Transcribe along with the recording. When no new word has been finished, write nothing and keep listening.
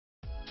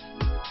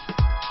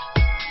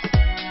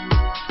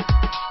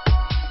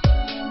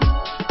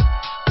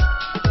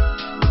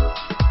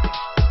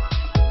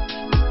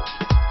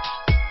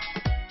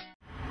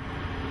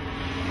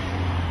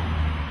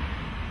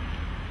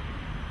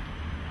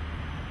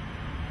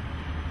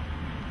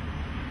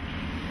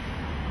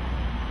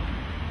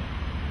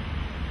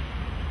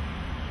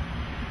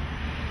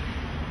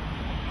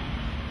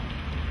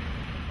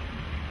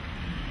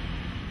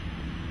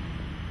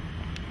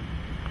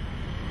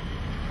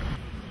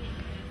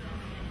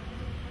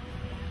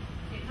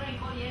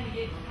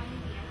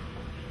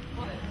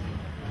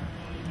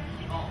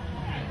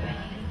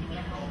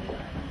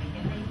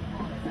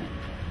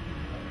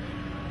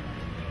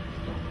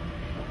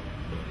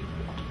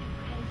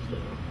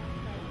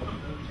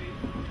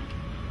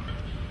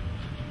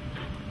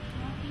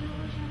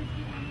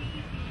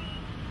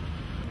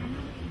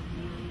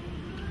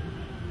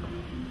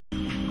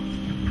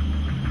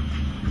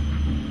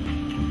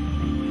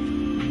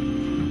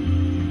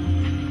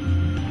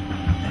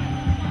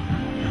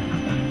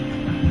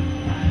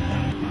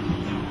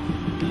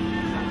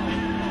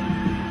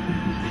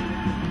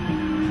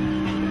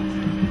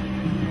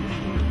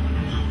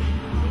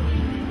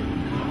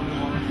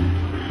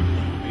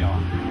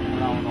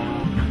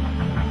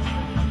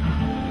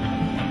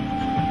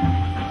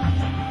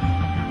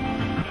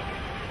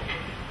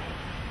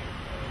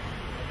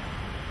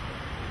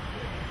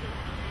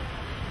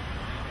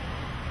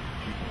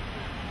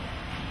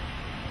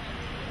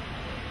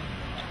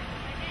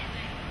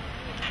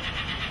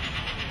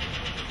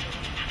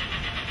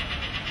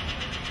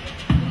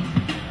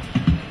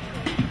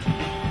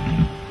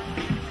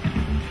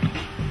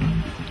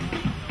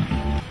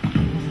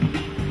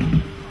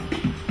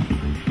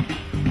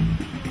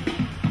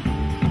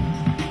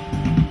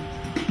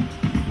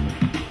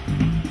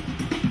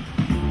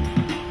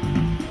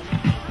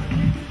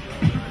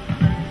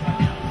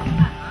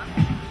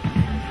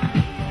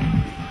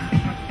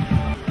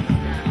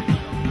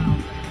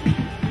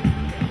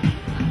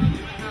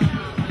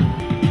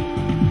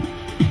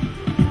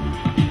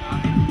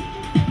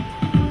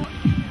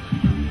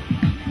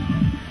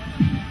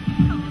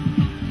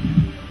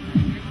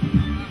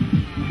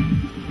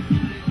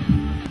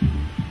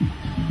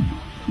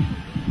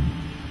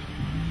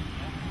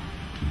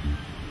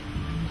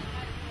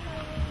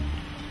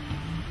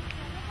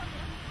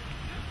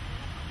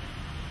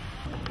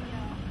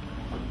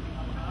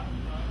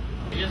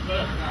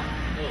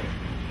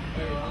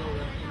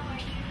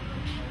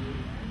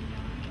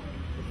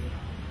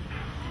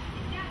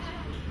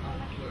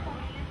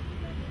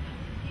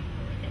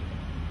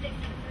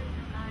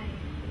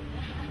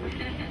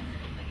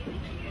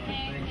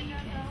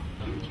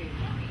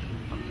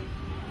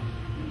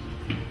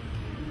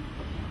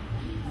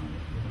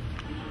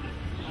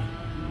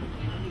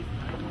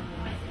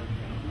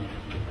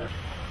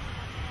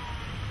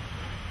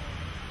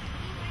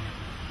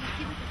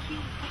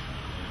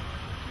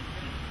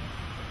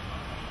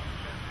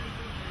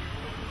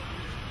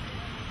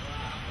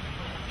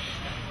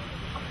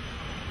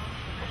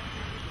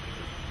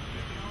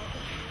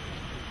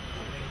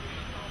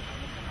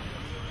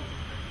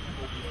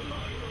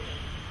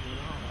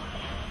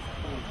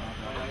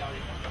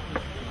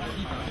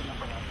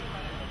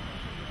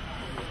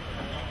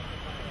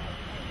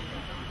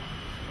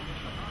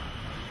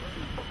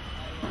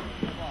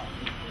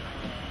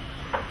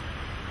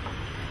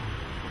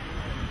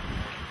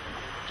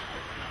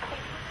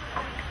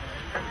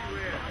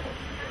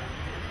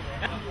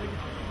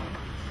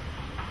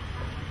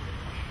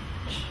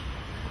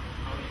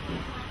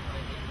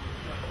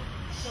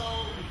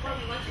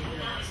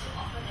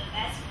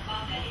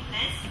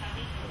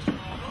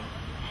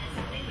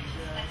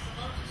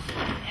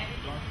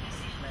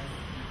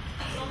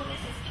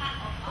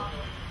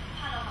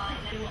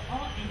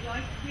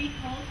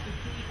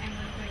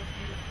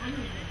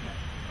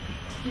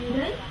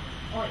Student,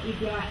 or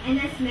if you are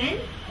NS man,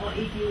 or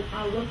if you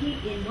are working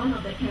in one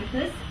of the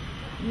campus,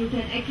 you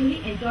can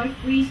actually enjoy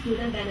free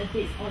student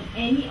benefits on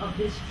any of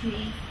these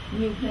 3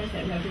 new plans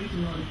that we are going to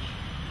launch.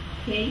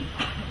 Okay,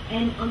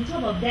 and on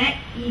top of that,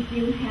 if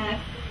you have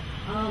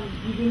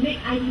if you make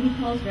IDD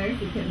calls very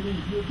frequently,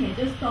 you can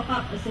just top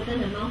up a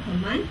certain amount per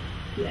month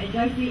to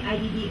enjoy free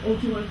IDD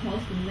 021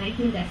 calls to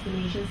 19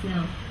 destinations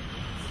now.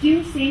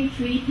 Still same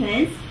 3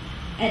 plans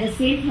at the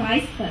same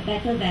price but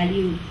better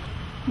value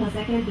per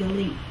second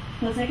billing.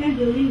 Per second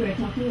billing, we're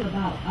talking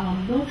about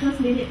no first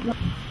minute.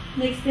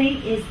 Next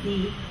thing is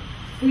the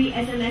free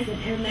SMS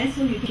and MMS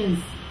solutions.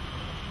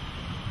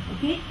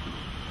 Okay?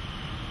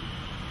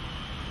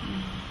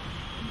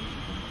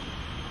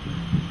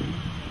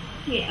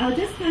 Okay, I'll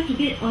just touch a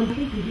bit on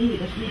nothing to do with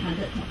the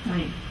 300 talk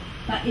time,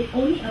 but it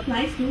only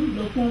applies to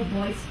local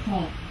voice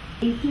call.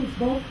 It includes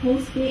both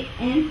postpaid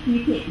and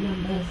prepaid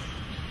numbers.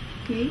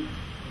 Okay?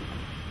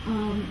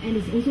 And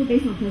it's also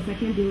based on per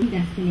second billing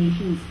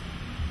destinations.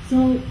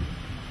 So,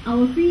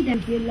 our free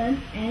New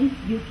Zealand and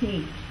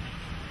UK.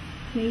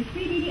 Okay,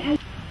 free DDI.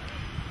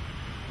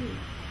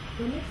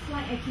 The next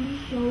slide actually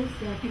shows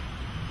the.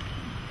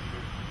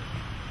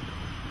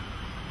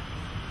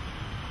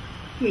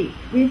 Okay,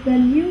 with the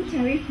new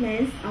tariff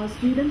plans, our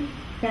student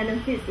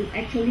benefits is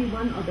actually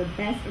one of the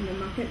best in the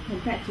market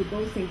compared to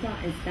both Singtel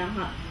and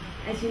StarHub.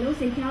 As you know,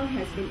 Singtel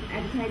has been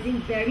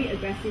advertising very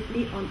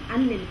aggressively on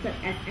unlimited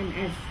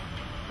SMS,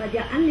 but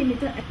their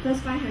unlimited at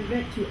first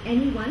 500 to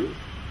anyone,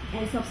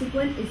 and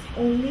subsequent is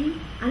only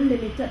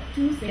unlimited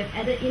to. They have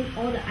added in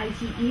all the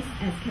ITEs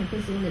as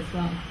campus zone as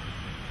well.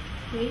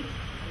 Okay,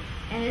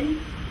 and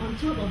on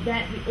top of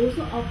that, we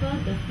also offer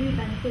the free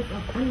benefits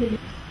of unlimited.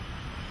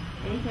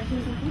 Any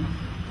questions on that?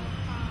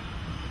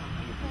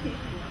 Okay.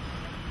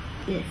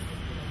 Yes,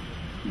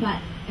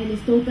 and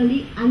it's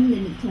totally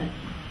unlimited.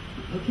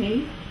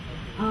 Okay,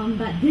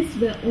 but this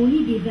will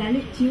only be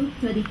valid till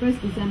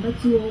 31st December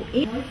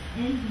 2008. Voice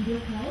and video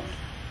calls,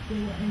 they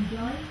will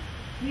enjoy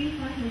free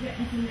 500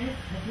 SMS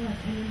as well as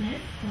MMS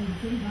from the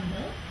same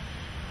bundle.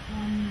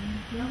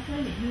 Last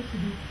time it used to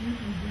be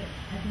 300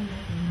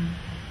 SMS a month.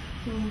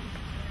 So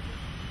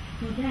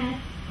for that,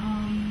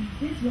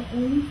 this will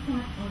only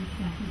start on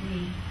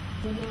Saturday.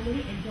 So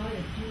normally enjoy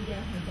a 2-year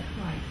handset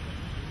price.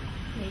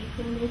 Okay,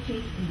 so no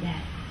change in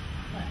that.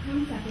 But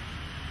come Saturday.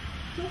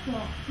 So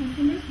for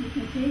customers who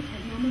purchase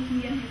at normal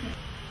 2-year handset.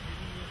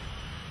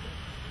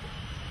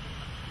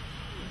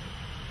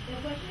 The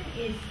question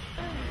is,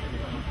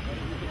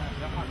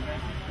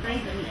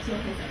 nice and it's your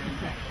handset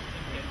contract.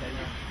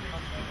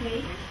 Okay.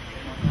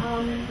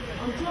 On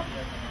top,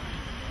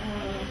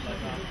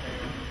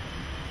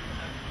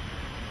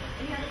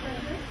 any other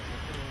questions?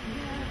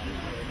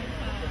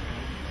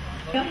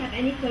 If you have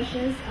any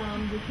questions,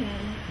 you can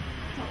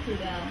talk to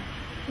the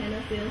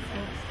channel sales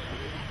folks.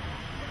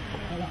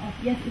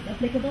 Yes, it's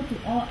applicable to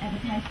all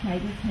advertised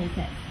prices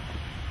handsets.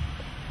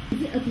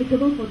 Is it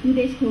applicable for 2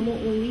 days promo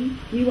only?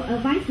 We will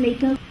advise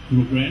later.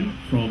 Program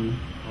from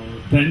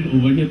our tent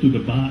over here to the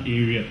bar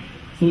area.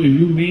 So if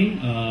you may,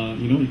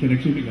 you can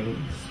actually make a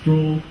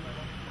stroll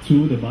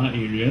to the bar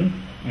area.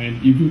 And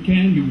if you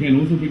can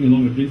also bring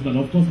along a drinks. But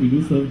of course, we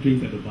do serve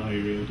drinks at the bar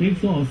area. Okay,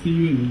 so I'll see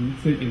you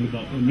in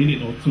about a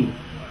minute or 2.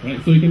 Right,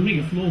 so you can make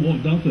a slow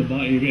walk down to the bar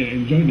area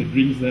and enjoy the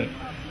drinks there.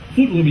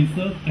 Food will be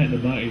served at the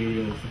bar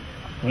area also.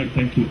 Alright,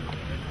 thank you.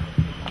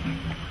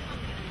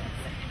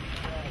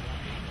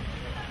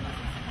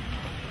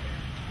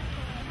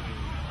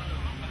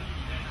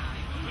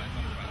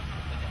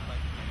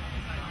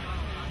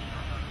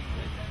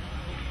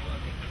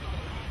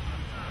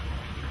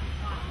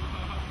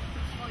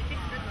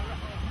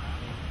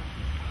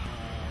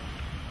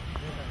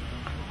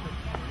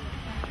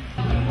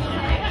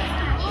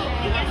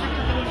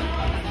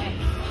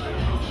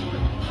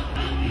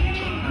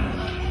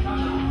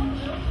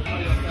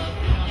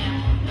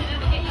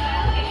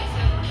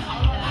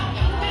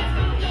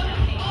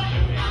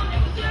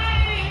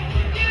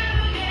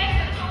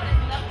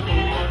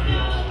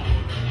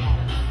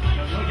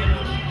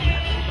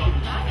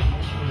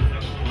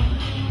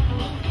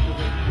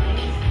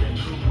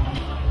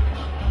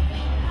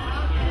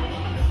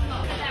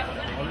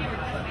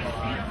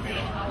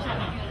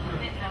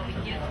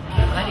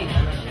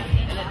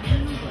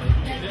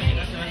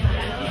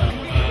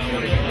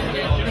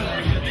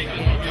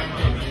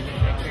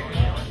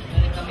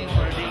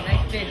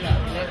 face lah.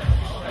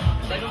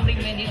 I don't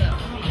bring many lah.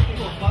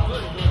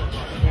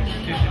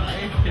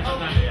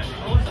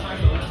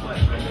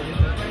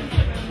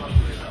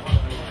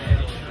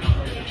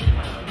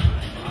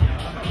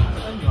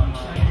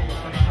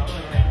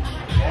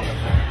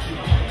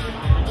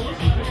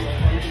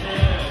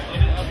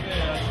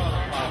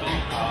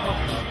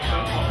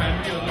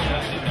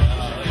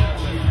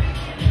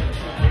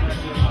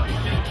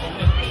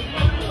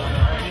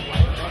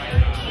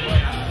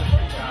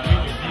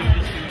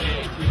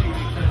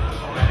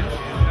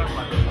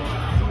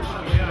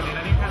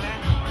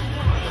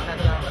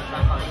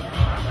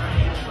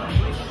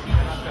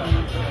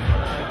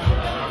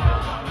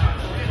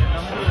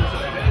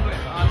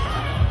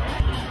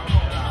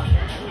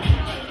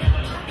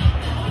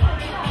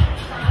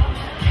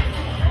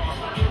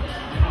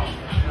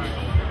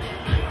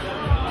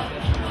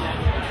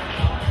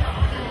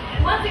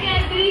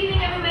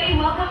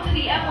 Welcome to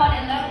the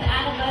M1 11th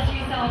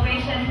anniversary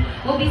celebration.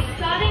 We'll be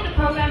starting the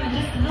program in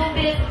just a little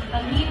bit,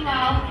 but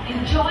meanwhile,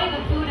 enjoy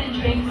the food and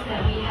drinks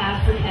that we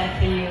have prepared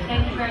for you.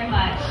 Thank you very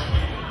much.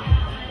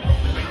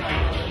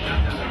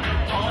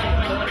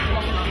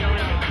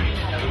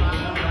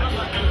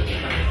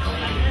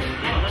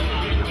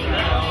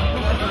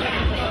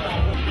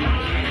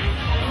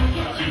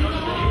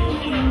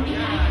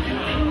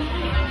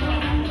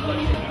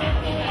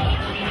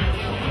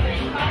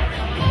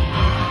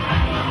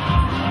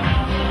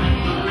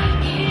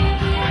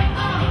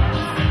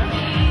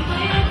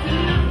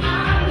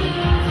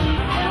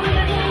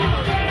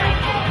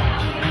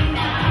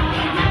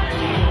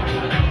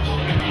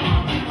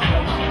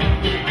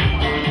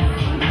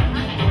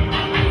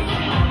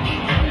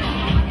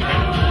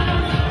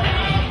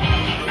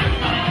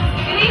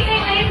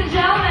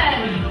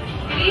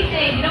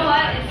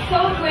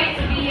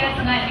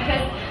 Tonight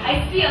because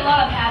I see a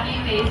lot of happy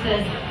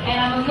faces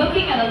and I'm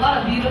looking at a lot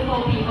of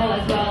beautiful people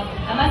as well.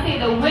 I must say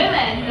the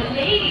women, the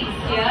ladies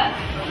here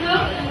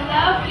look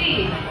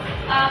lovely.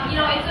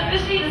 It's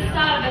officially the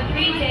start of a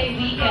 3-day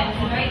weekend.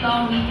 It's a very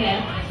long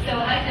weekend, so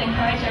I'd like to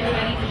encourage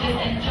everybody to just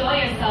enjoy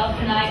yourself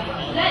tonight.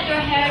 Let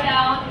your hair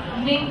down,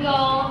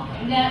 mingle,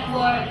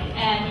 network,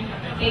 and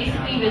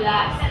basically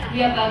relax. We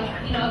have a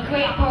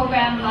great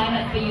program lined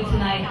up for you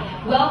tonight.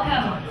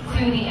 Welcome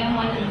to the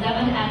M1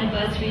 11th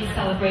anniversary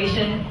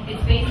celebration.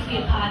 It's basically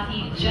a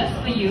party just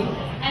for you.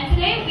 And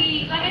today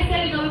like I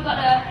said, we've got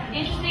an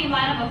interesting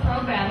lineup of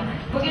program.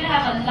 We're going to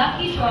have a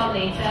lucky draw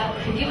later.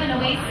 We're giving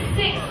away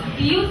 6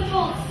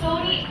 beautiful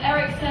Sony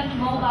Ericsson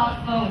mobile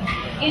phones,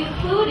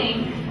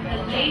 including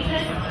the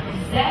latest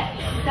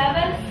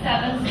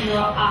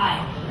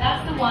Z770i.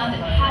 That's the one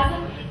that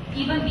hasn't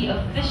even be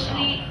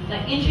officially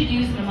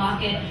introduced in the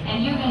market,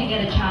 and you're going to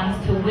get a chance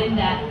to win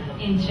that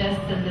in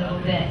just a little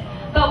bit.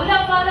 But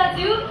without further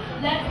ado,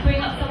 let's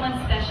bring up someone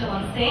special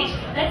on stage.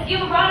 Let's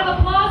give a round of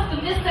applause to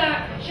Mr.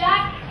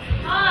 Jack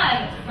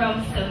Han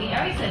from Sony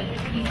Ericsson.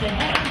 He's the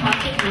head of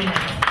market unit.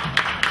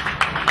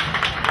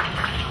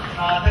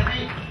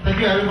 Thank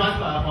you everyone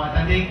for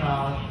attending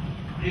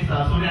this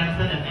Sony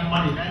Ericsson and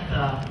M1 event.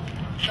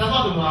 Just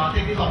want to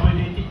take this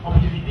opportunity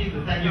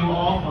to thank you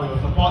all for your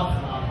support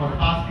for the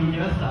past few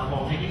years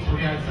for making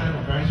Sony Ericsson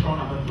a very strong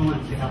number 2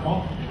 in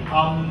Singapore.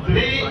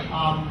 Today,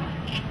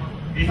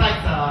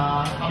 besides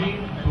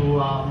coming to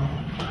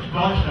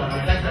launch the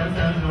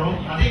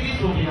Z770, I think this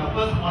will be our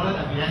first model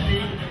that we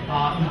actually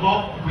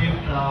involved with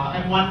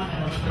M1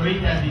 anniversary,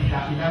 that's the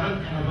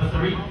 11th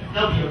anniversary.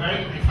 That will be a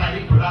very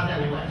exciting product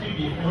that will actually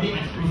be only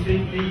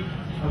exclusively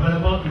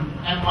available in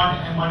M1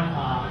 and M1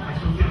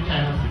 exclusive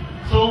channels.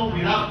 So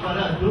without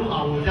further ado,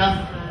 I will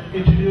just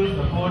introduce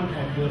the phone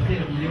and we'll see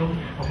a video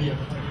from here.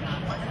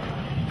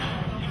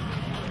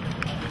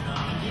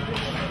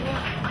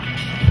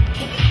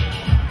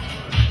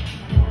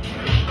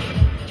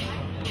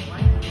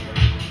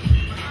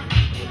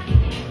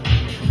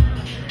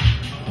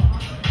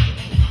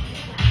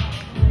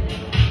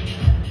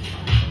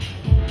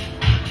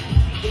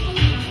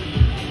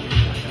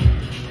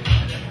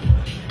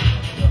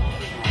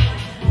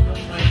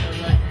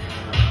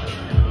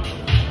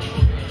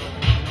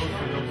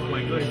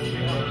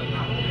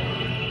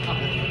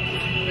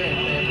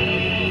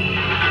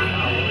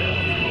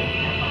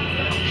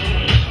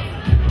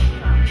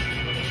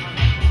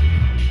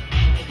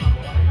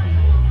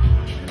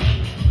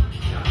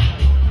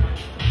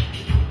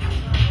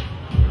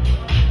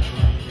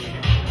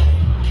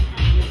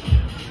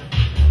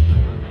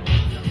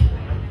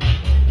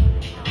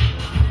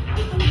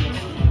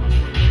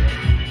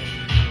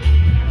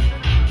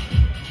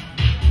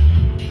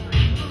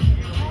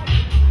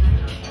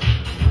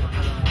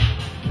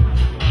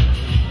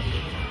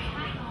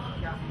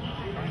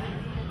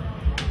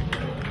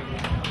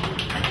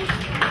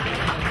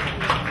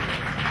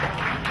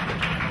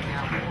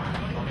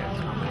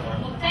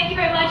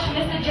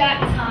 Mr. Jack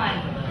Han.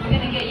 We're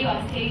going to get you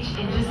on stage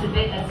in just a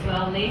bit as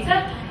well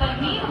later. But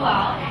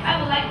meanwhile, I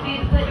would like for you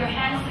to put your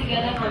hands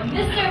together for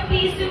Mr.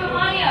 P.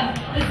 Subramaniam,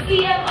 the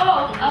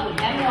CMO of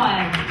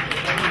M1.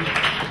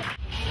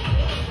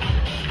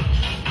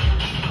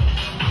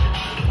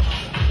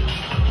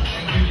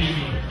 Thank you,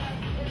 Jimmy.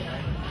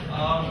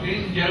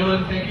 Ladies and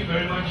gentlemen, thank you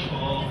very much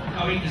for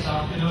coming this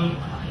afternoon.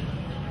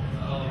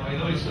 I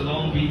know it's a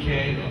long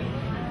weekend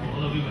and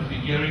all of you must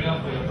be gearing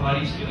up for your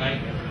parties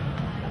tonight.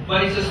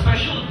 But it's a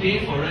special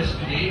day for us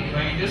today. If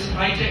I can just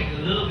hijack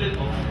a little bit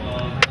of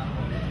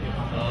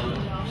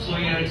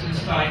Sony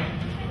Ericsson's time.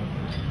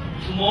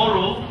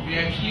 Tomorrow, we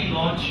actually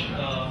launch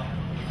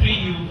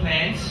 3 new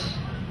plans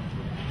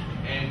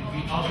and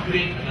we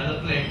upgrade another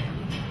plan.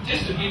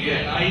 Just to give you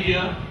an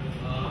idea,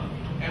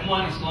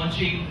 M1 is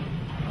launching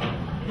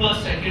per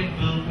second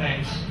bill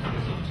plans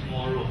as of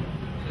tomorrow.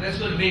 So that's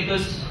going to make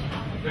us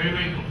very,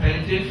 very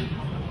competitive.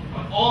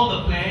 On all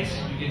the plans,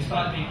 you can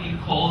start making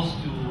calls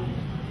to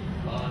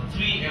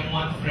 3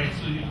 M1 friends.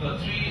 So you've got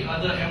 3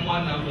 other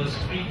M1 numbers,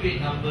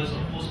 prepaid numbers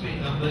or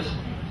postpaid numbers.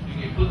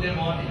 You can put them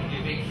on and you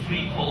can make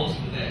free calls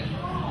to that.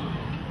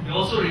 We're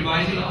also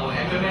revising our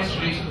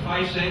MMS rates to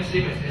 5 cents,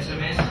 same as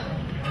SMS.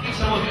 I think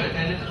some of you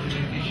attended the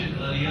presentation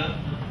earlier,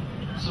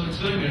 so it's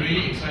going to be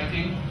really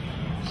exciting.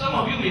 Some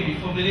of you may be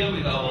familiar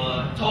with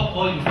our top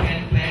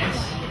all-you-can plans.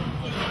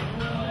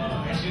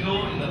 As you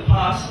know, in the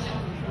past,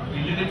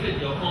 we limited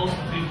your calls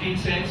to 15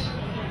 cents.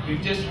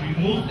 We've just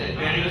removed that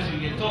barrier so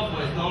you can talk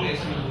for as long as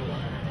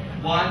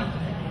you want.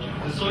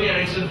 The Sony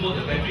Ericsson phone,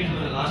 the battery is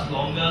going to last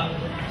longer,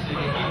 so you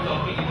can keep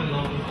talking even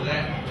longer for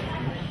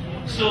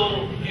that.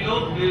 So, you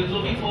know, we're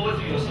looking forward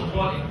to your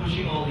support in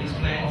pushing all these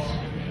plans.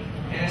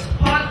 And as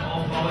part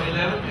of our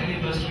 11th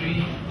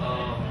anniversary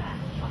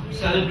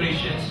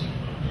celebrations,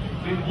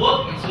 we've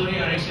worked with Sony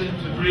Ericsson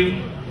to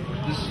bring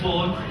this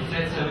phone, the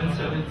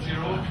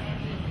Z770,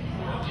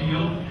 to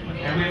you.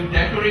 And we've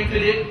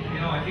decorated it, you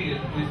know, I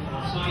think with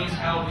Sony's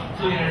help,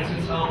 Sony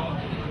Ericsson's help,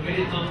 made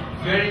it look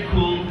very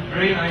cool,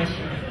 very nice.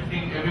 I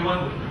think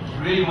everyone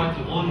would really want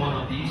to own one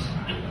of these.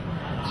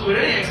 So we're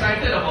really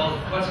excited about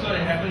what's going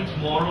to happen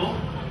tomorrow.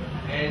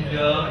 And,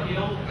 you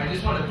know, I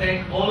just want to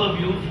thank all of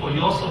you for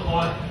your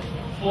support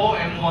for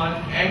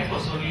M1 and for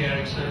Sony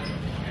Ericsson.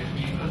 And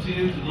we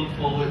continue to look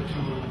forward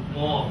to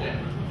more of that.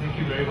 Thank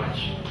you very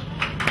much.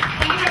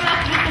 Thank you very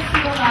much, Mr.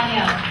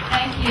 Subramaniam.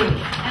 Thank you.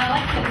 And I'd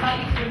like to invite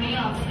you to remain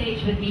on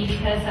stage with me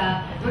because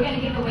we're going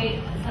to give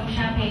away some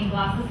champagne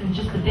glasses in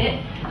just a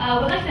bit.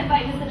 We'd like to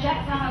invite Mr.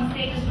 Jack down on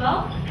stage as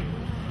well.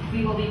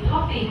 We will be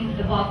popping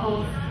the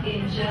bottles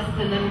in just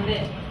a little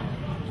bit.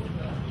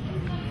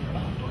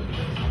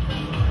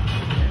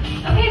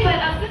 Okay, but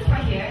since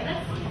we're here,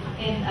 let's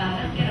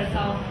get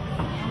ourselves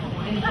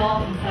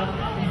involved in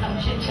some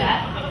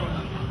chit-chat.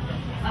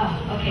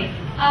 Oh, okay.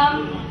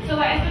 So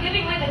as we're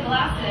giving away the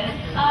glasses,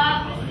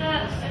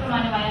 Mr.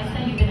 Subramaniam, I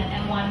understand you've been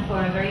an M1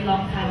 for a very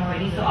long time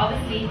already, so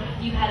obviously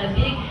you've had a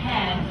big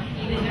hand,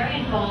 you've been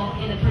very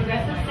involved in the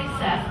progressive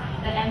success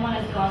that M1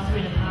 has gone through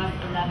in the past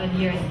 11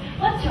 years.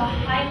 What's your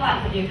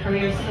highlight of your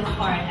career so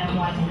far in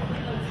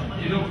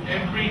M1? You know,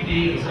 every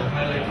day is a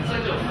highlight. It's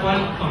such a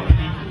fun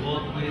company to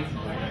work with.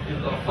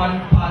 We've got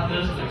fun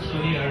partners like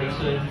Sony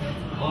Ericsson,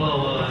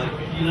 all our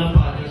dealer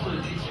partners, so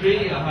it's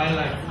really a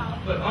highlight.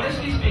 But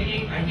honestly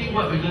speaking, I think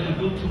what we're going to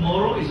do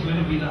tomorrow is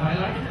going to be the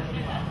highlight.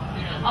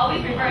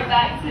 Always revert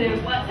back to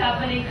what's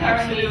happening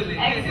currently. Absolutely.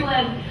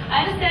 Excellent.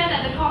 I understand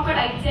that the corporate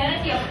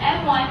identity of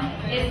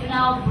M1 is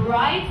now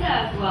brighter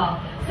as well.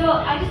 So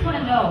I just want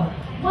to know,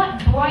 what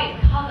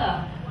bright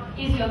color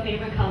is your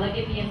favorite color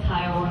in the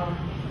entire world?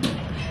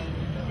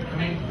 I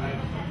mean,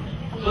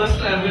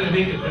 first I'm going to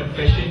make a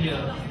confession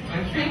here.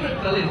 My favorite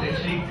color is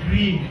actually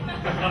green.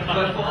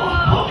 But for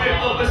all corporate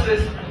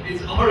purposes,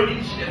 it's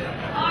orange.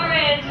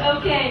 Orange,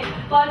 okay.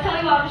 Well, I'll tell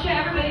you what, I'm sure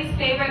everybody's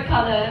favorite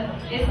color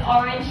is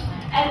orange,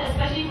 and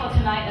especially for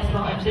tonight as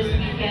well, and this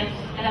weekend.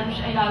 And I'm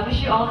sure, I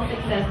wish you all the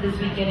success this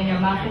weekend in your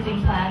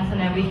marketing plans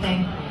and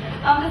everything.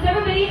 Does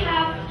everybody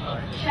have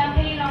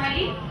champagne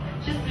already?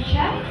 Just to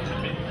check.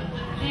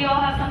 Do you all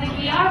have something?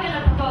 We are going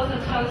to propose a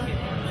toast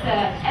to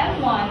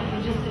M1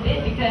 in just a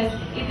bit because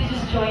if you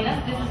just join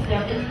us, this is their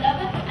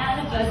 11th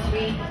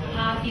anniversary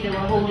party that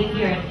we're holding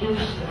here at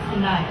Ush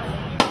tonight.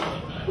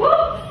 Woo!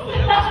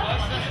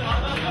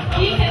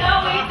 You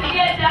cannot wait to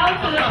get down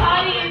to the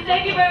party.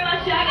 Thank you very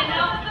much, Jack. And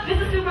now,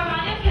 Mr.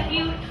 Subramaniam, can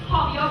you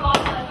pop your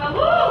bottle as well?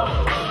 Woo!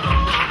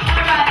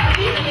 Alright, at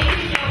least the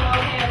ladies here were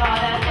okay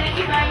about that. Thank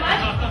you very much.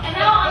 And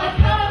now, on the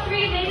count of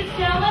 3, ladies and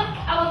gentlemen,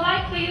 I would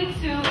like for you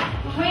to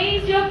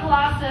raise your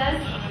glasses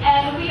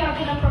and we are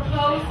going to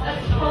propose a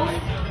toast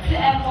to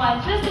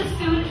M1 just as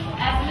soon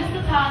as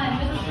Mr. Tan and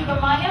Mrs.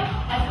 Subramaniam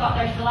has got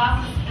their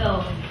glasses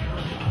filled.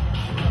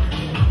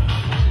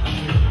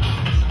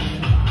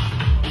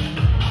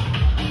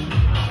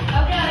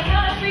 Okay, on the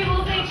count of 3,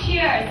 we'll say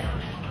cheers.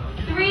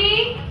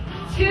 3,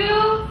 2,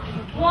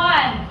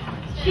 1.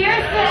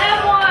 Cheers to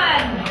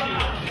M1.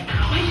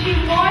 Wish you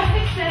more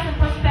success and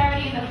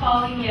prosperity in the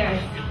following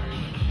years.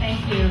 Thank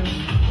you.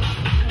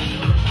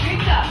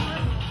 Drink up.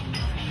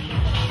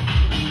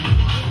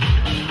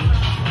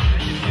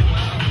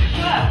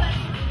 Sure.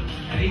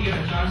 I didn't get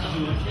a chance to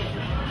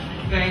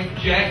thank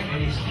Jack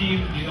and his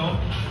team, you know,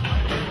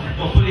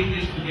 for putting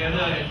this together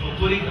and for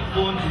putting the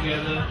phone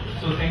together.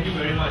 So thank you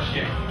very much,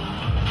 Jack.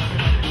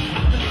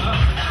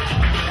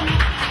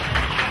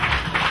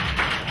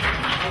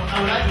 I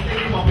would like to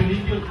take this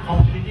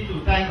opportunity to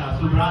thank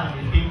Subra and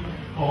his team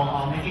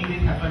for making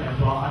this happen as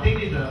well. I think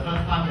this is the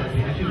first time that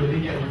we actually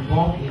really get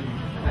involved in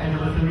the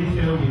anniversary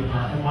sale with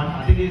M1.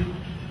 I think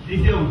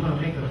this year we're going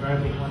to make a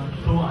very big one.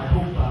 So I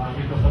hope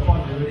with your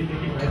support we'll really make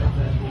it very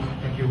successful.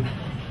 Thank you.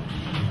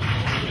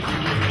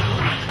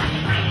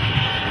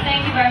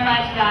 Thank you very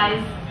much,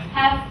 guys.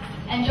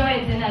 Enjoy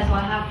your dinner as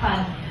well. Have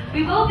fun.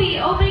 We will be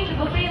opening the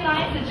buffet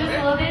lines in just a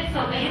little bit,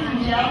 so ladies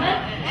and gentlemen,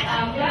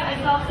 grab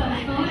yourself some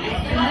food.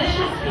 It's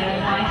delicious here.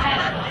 I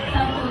had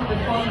some food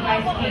before you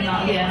guys came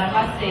out here, and I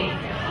must say,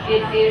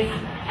 it is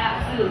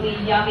absolutely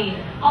yummy.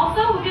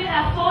 Also, we're going to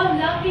have 4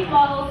 lovely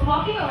models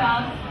walking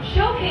around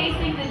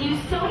showcasing the new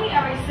Sony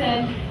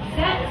Ericsson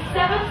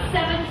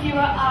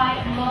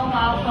Z770i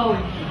mobile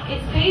phone.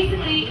 It's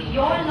basically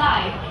your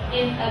life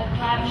in a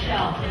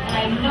clamshell, and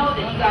I know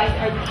that you guys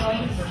are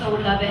going to so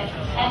love it.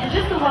 And in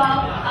just a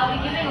while, I'll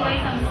be giving away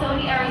some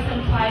Sony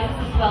Ericsson prizes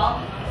as well,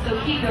 so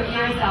keep your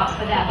ears out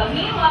for that. But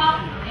meanwhile,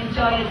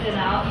 enjoy your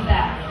dinner. I'll be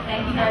back.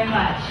 Thank you very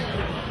much.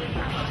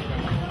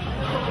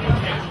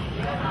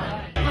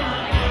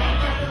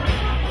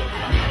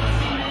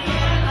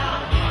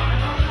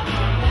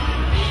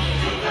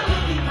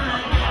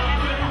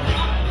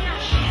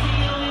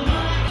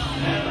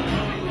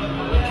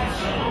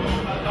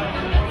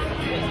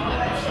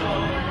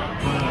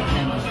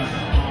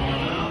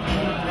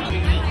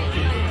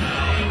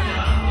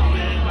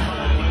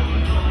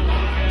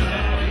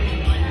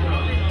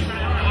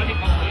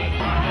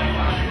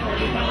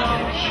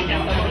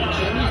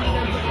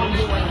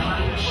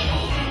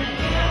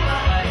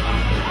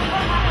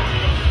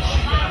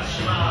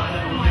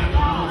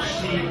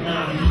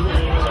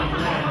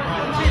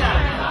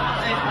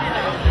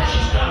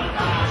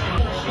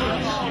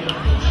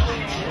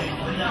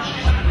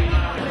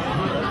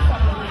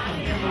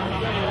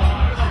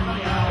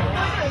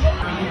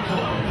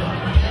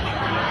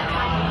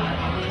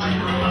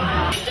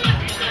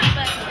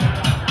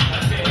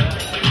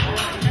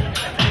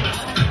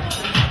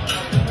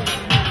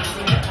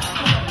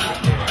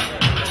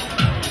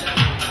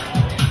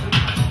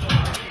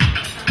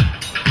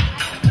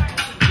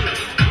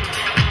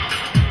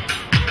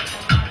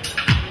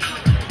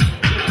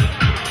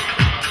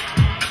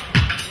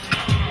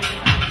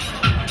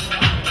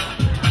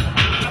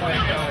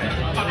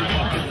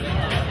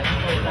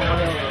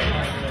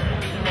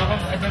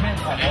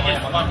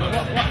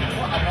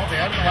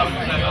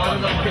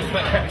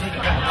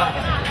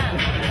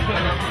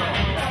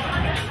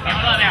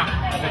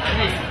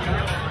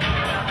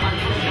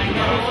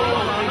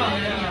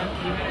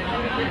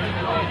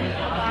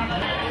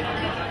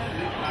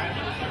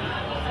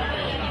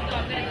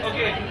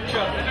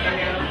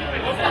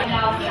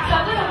 Now, so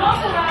I'm going to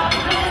walk around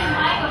with this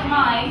mic of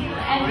mine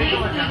and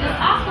basically just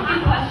ask a few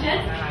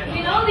questions. If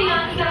you know the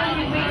answer, you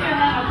can raise your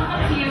hand, I'll come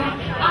up to you,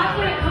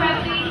 answer it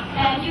correctly,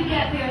 and you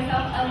get to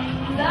yourself a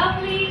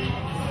lovely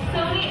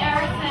Sony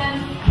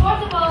Ericsson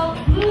portable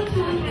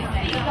Bluetooth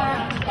speaker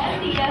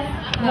NDS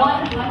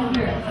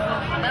 100.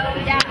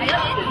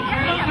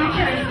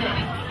 Futuristic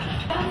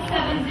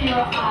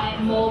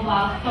 770i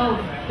mobile phone,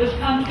 which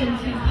comes in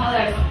 2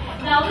 colors.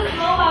 Now this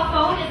mobile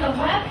phone is a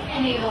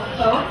web-enabled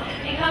phone.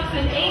 It comes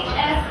with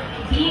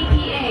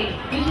HSDPA,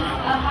 which is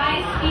a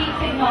high-speed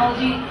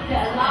technology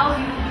that allows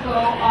you to go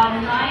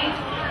online,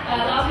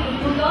 allows you to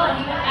Google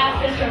and even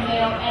access your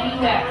mail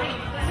anywhere.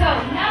 So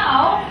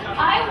now,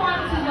 I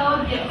want to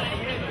know this.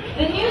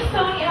 The new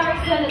Sony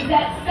Ericsson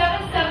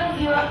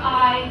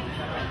Z770i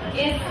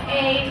is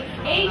a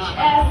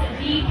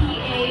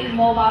HSDPA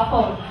mobile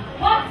phone.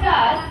 What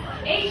does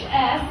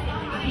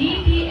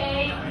HSDPA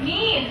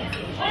mean?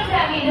 What does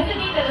that mean? Does it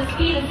mean that the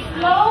speed is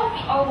slow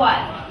or what?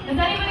 Does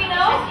anybody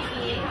know?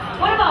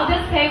 What about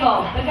this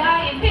table? The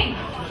guy in pink.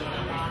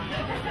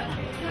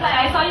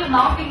 I saw you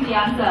mouthing the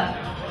answer.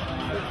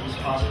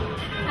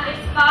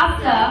 It's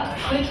faster,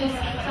 which is,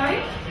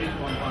 sorry?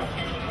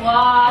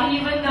 Wow, he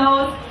even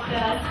knows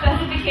the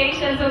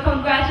specifications, so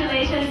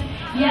congratulations.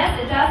 Yes,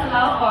 it does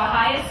allow for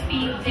higher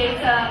speed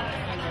data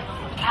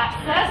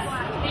access.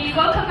 Here you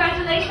go,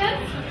 congratulations.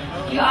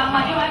 You are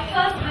my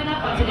first winner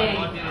for today.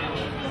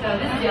 So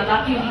this is your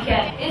lucky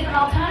weekend. It's an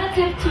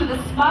alternative to the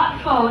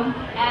smartphone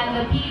and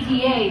the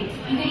PDA.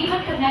 You can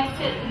even connect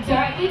it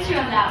directly to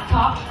your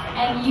laptop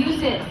and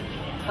use it,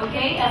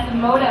 okay, as a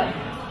modem.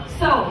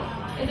 So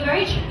it's a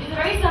very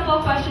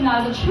simple question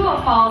now. It's a true or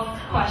false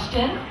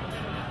question.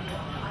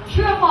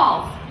 True or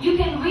false? You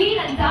can read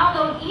and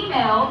download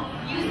email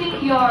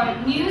using your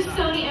new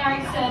Sony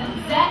Ericsson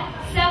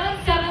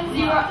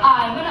Z770i.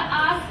 I'm going to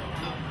ask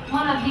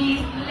one of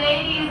these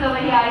ladies over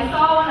here. I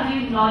saw one of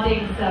you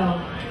nodding, so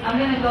I'm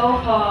going to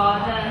go for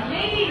the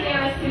lady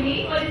nearest to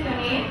me. What is your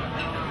name?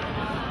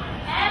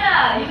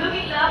 Anna, you're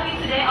looking lovely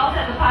today,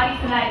 also at the party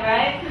tonight,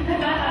 right?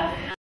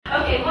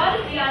 Okay, what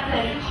is the answer?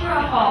 Is it true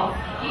or false?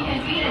 You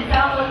can read and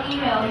download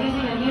email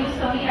using the new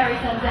Sony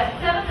Ericsson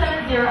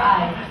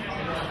Z770i.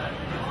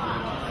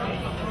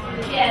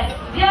 Yes,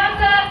 the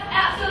answer,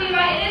 absolutely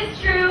right, it is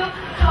true.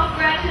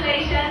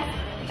 Congratulations.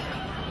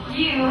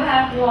 You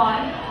have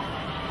won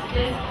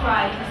this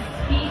prize.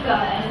 speaker,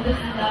 and this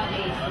is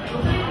lovely.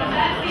 We'll put it in the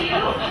back for you,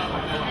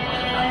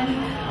 and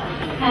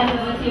hand it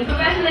over to you.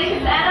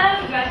 Congratulations, Anna.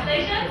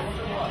 Congratulations.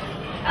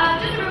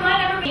 Just to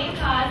remind everybody,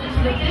 cards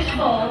into the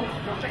fishbowl.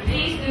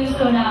 Please do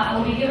so now. I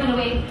will be giving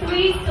away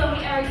 3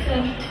 Sony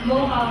Ericsson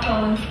mobile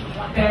phones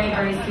very,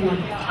 very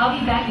soon. I'll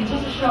be back in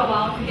just a short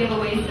while to give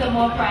away some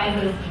more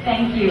prizes.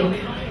 Thank you.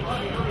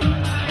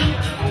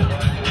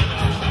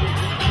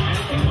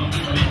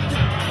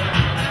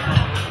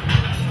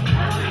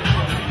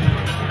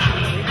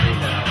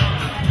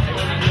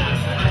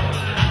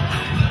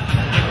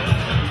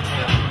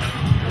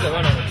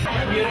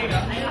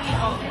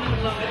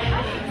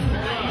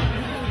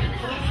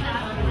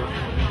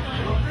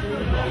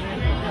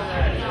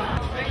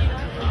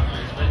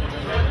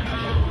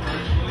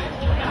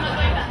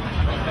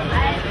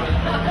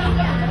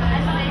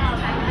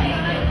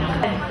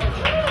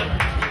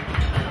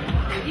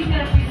 He's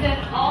going to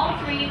present all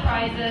 3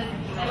 prizes,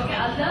 and we'll get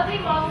a lovely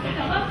box to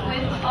come up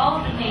with all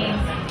the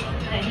names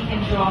that he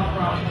can draw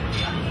from.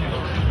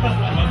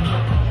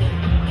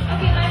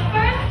 Okay, my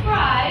first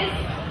prize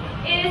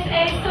is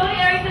a Sony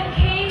Ericsson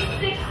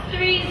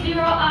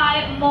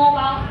K630i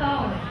mobile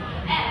phone.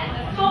 And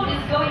the phone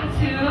is going to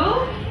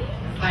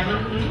Simon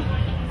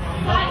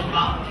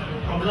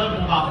from Love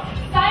Mobile.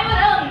 Simon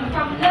Ng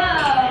from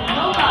Love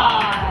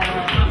Mobile.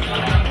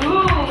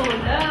 Ooh,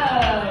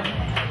 Love.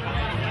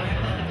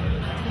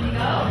 Here you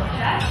go,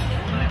 Jack.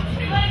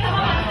 You want to come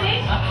up on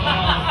stage?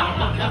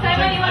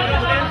 Simon, you want to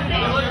come up on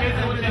stage?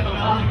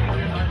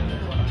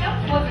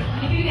 Well,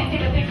 maybe you can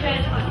take a picture.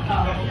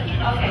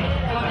 Oh, okay.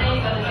 Well, there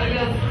you go. The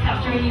video is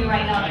capturing you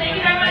right now. Thank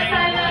you very much,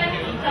 Simon.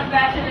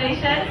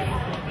 Congratulations.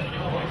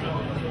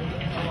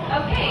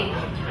 Okay.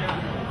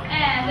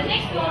 And the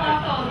next mobile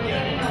phone we're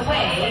giving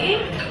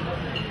away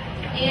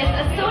is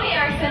a Sony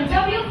Ericsson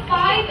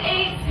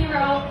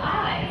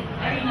W580i.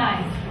 Very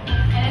nice.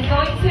 And it's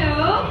going to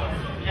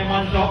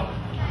M1 Shop.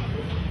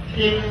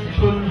 Kim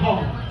Chun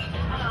Hong.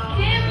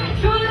 Kim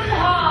Chun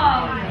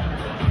Hong.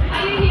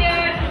 Are you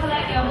here to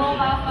collect your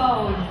mobile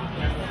phone?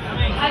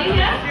 Are you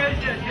here?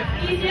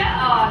 He's here?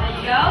 Oh, there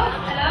you go.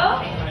 Hello?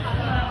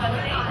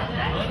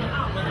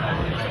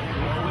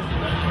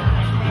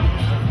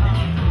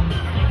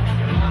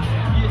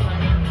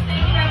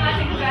 Thank you very much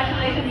and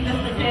congratulations,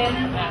 Mr. Tim.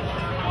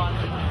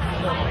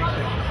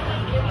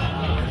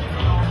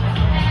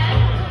 And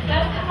the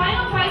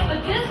final prize for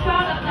this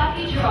round of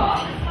Lucky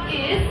Draw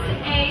is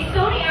a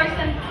Sony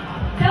Ericsson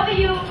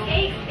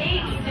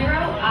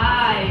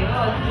W880i.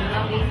 Oh, this is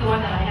lovely. It's the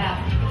one that I have.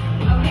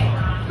 Okay,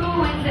 who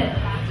wins it?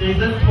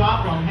 Jason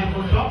Chua from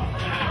Handphone Shop.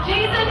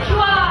 Jason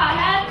Chua,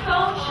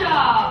 Handphone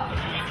Shop.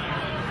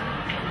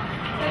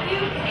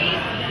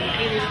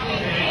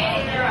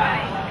 W880i.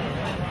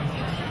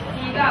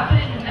 Here you go.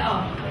 Put it in the,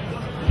 oh,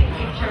 take a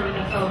picture with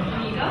the phone.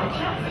 Here you go.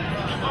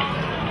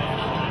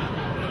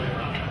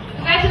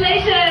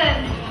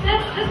 Congratulations.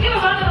 Let's give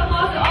a round of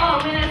applause to all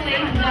winners,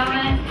 ladies and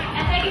gentlemen.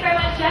 And thank you very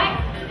much,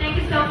 Jack.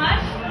 Thank you so much.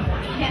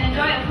 You can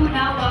enjoy your food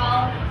now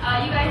while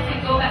you guys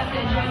can go back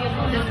to enjoying your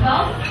food as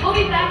well. We'll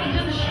be back in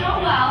just a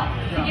short while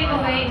to give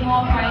away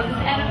more prizes.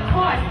 And of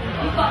course,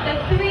 we've got the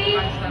 3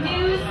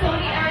 new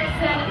Sony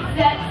Ericsson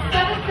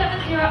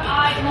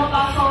Z770i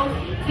mobile phones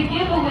to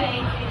give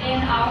away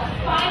in our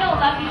final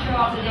lucky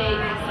draw of the day.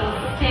 So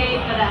stay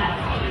for that.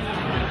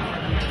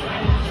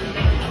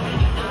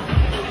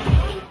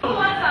 Who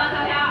wants to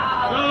answer?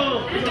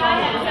 This guy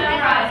has a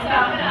surprise. So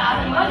I'm going to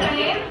ask you, what's your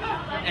name?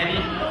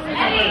 Eddie.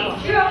 Eddie,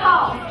 true or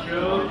false?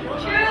 True.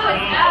 True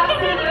is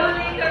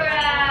absolutely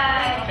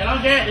correct. Cannot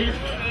get it.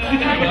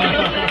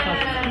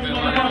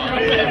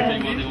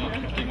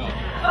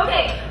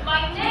 Okay,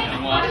 my next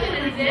question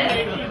is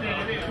this.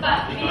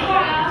 But before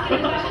I ask you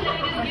the question, let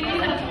me just give you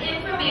some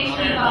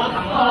information about the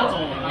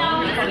phone.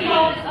 Now, this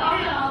phone is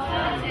often an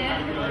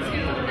alternative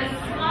to the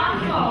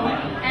smartphone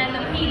and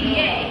the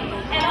PDA.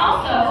 And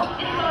also,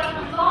 it's got a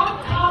long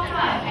talk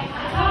time.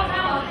 A talk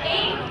time of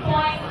 8.5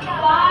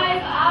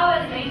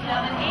 hours, ladies and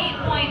gentlemen.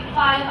 8.5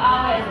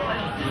 hours.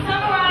 To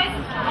summarize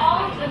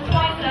all the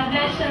points that I've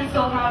mentioned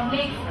so far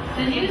makes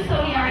the new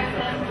Sony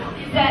Ericsson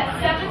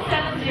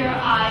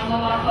Z770i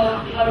mobile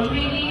phone a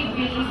really,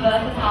 really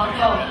versatile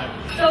phone.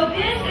 So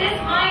this is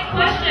my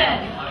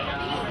question.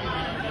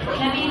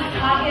 Let me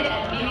target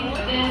maybe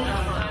this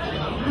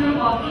group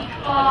of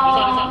people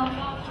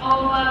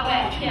over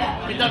where? Here.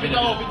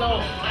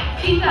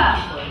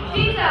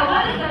 Peter,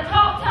 what is the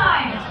top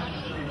time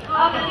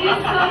of the new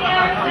Sony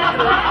Ericsson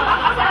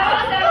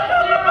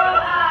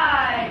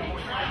Z770i?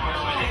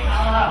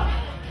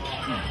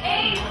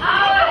 8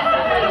 hours.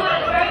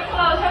 Everyone is very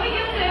close. Shall we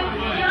give it to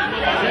Young?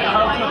 8.5.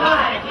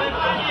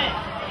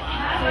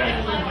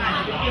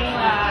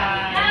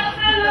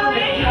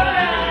 Absolutely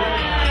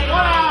correct.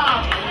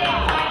 Wow.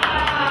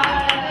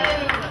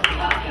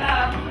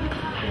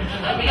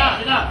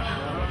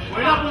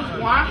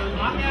 8.5.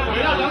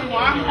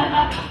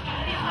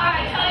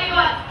 Alright, tell you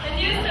what, the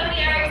new Sony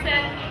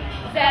Ericsson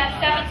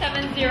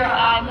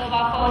Z770i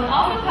mobile phone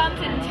also comes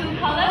in 2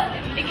 colors.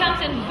 It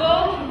comes in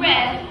Vogue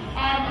Red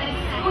and an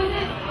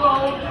exquisite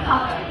gold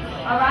color.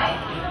 Alright?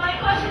 My my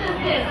question is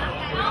this.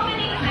 How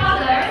many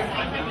colors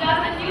does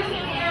the new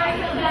Sony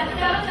Ericsson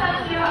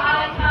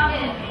Z770i come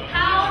in?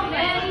 How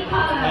many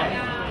colors?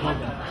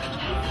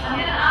 I'm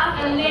going to ask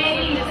a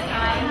lady this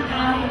time. I'm going to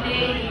ask a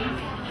lady.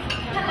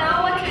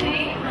 Hello, what's your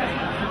name?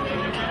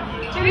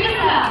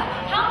 Teresa,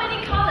 how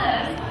many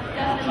colors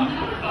does the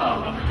new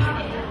phone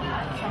come in?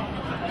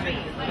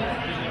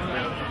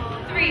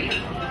 Three.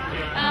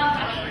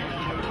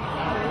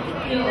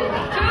 Two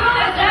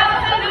is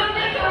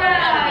absolutely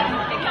correct.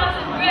 It comes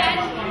in red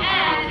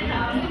and it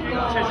comes in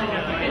gold.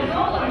 It's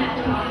all of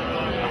natural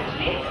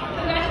actually.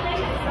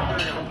 Congratulations.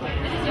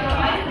 This is your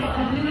prize. It's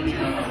a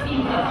Bluetooth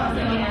speaker.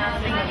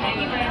 Thank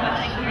you very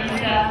much,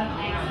 Teresa.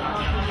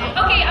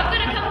 Okay, I'm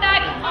going to come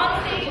back on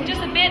stage in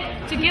just a bit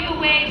to give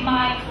away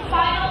my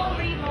final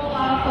 3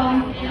 mobile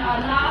phones in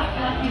our last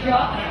lucky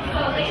draw.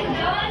 So ladies and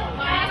gentlemen,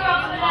 hang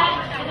around for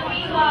that. In the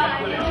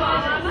meanwhile, enjoy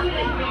the food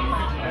and drinks.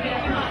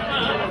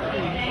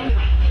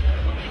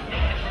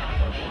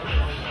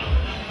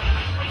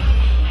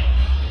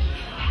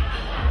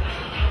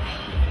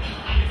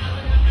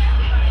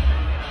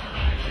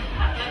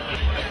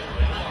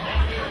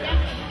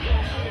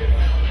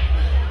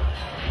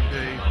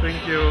 Okay,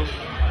 thank you.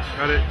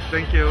 Got it.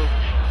 Thank you.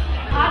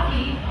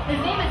 Party. His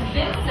name is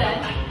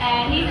Vincent,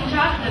 and he's in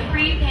charge of the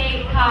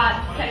prepaid card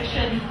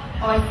section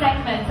or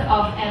segment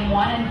of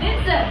M1. And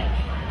Vincent,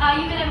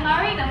 you've been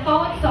admiring the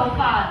phone so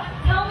far.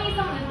 Tell me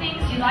some of the things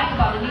you like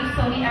about the new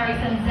Sony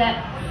Ericsson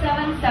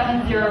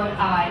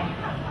Z770i.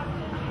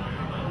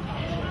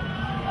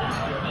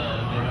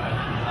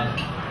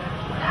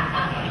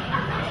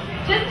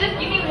 Just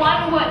give me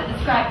one word that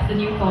describes the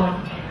new phone.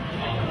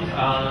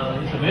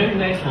 It's a very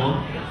nice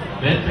phone,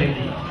 very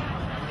trendy.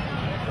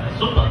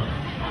 Super.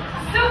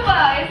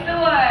 Super is the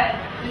word.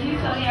 The new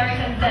Sony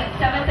Ericsson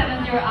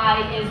Z770i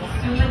is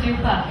super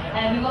duper.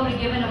 And we will be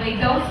giving away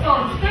those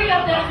phones, 3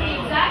 of them to be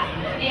exact,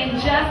 in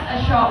just a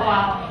short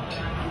while.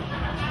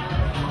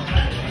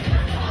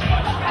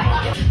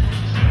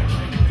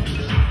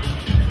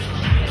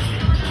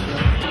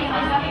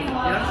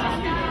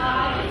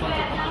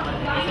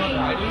 I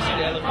don't see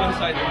the elephant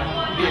side.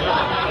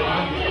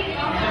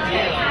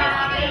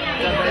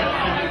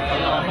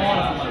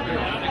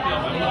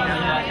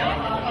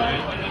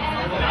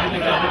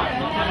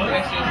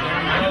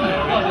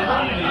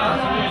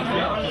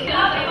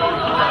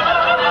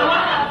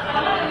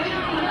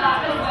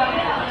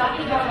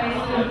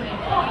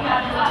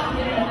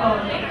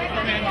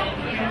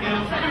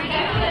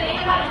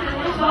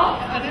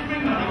 I didn't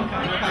bring my name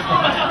card.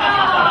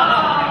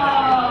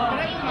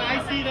 I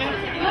see that.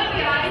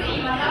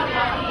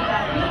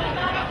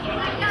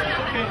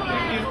 Okay,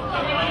 thank you.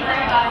 Thank you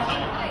very much.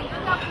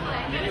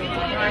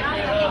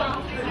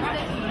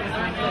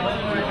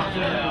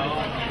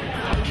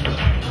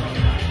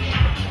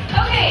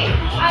 Okay,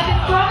 I've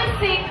been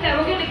promising that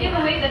we're going to give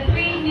away the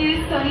 3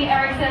 new Sony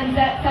Ericsson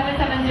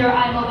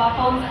Z770i mobile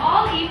phones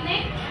all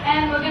evening,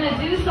 and we're going to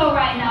do so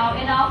right now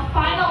in our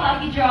final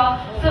lucky draw.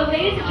 So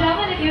ladies and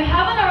gentlemen, if you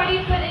haven't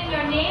already put in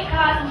your name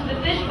cards into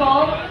the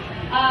fishbowl,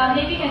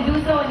 maybe you can do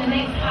so in the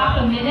next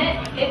half a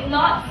minute. If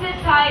not, sit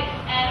tight,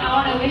 and I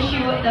want to wish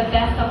you the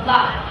best of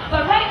luck.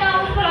 But right now,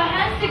 let's put our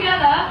hands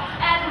together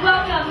and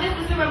welcome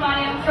Mr.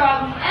 Subramaniam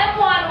from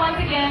M1 once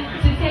again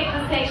to take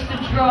the stage to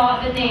draw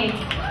the names.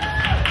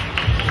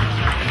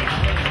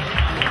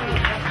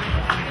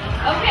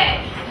 Okay,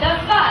 the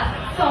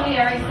first Sony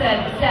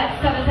Ericsson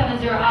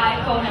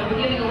Z770i phone that we're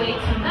giving away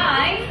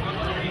tonight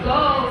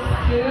goes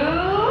to...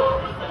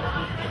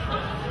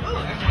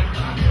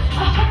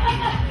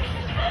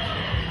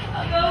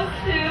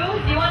 do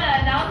you want to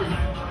announce it?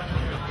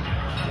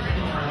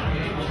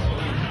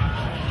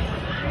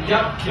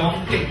 Yap Yong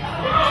Kek.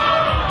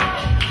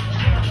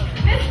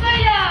 Mr.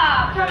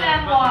 Yap from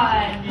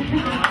M1.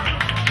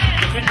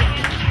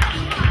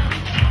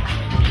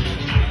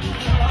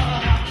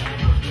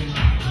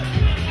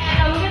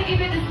 And we're going to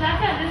give you this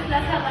letter, and this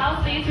letter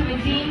allows for you to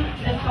redeem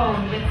the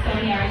phone with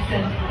Sony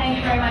Ericsson. Thank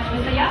you very much,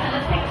 Mr. Yap, and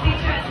let's take a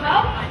picture as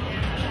well.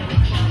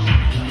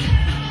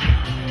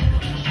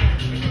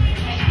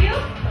 Thank you.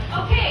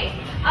 Okay,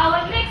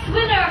 our next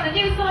winner of the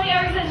new Sony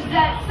Ericsson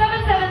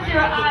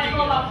Z770i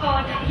mobile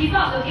phone, he's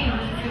not looking,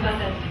 Mr.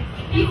 Subhasan.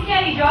 He's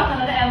scared he draws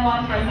another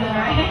M1 person,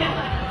 right?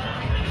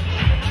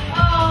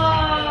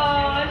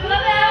 Oh, it's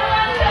another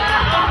M1!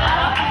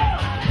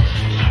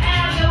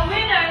 And the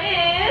winner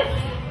is...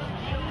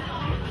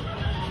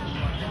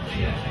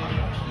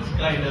 This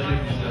guy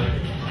doesn't deserve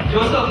it.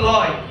 Joseph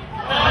Lloyd.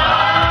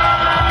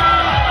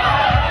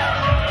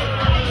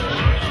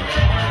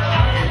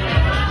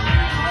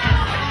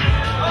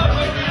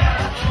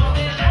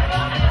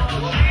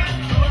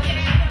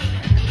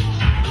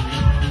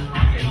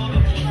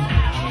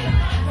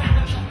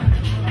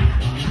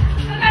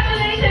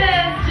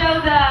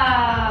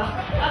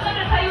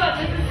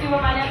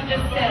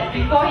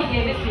 Before he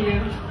gave it to you.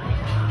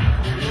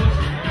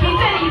 He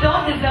said you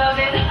don't deserve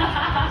it.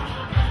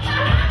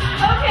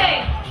 Okay.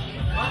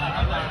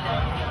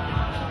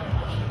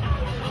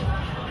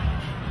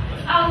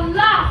 Our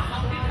last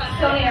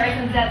Sony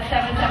Ericsson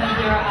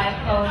Z770i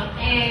phone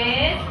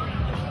is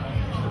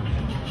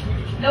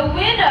The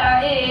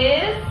winner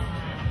is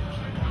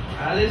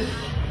Alice.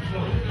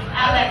 No.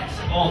 Alex.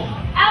 Ong.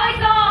 Alex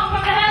Ong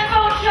from the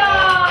Handphone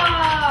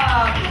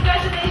Shop.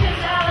 Congratulations,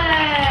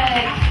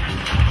 Alex.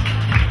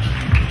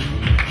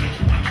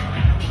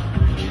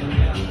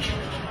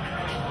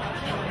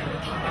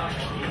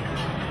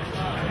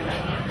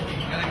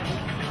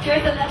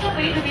 Here's a letter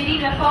for you to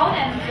redeem your phone,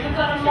 and we've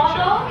got a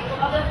model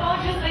of the phone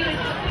just for you to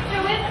take a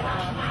picture with.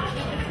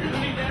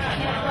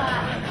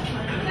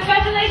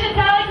 Congratulations,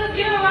 Alex. Let's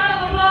give him a round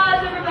of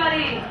applause,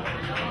 everybody.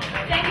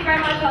 Thank you very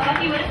much to our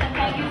lucky winners, and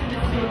thank you to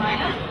Mrs.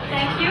 Romina.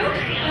 Thank you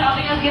for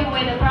helping us give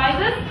away the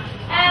prizes.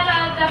 And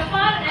the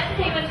fun and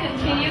entertainment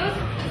continues.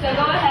 So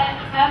go ahead,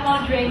 have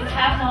more drinks,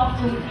 have more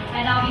food,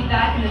 and I'll be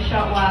back in a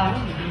short while.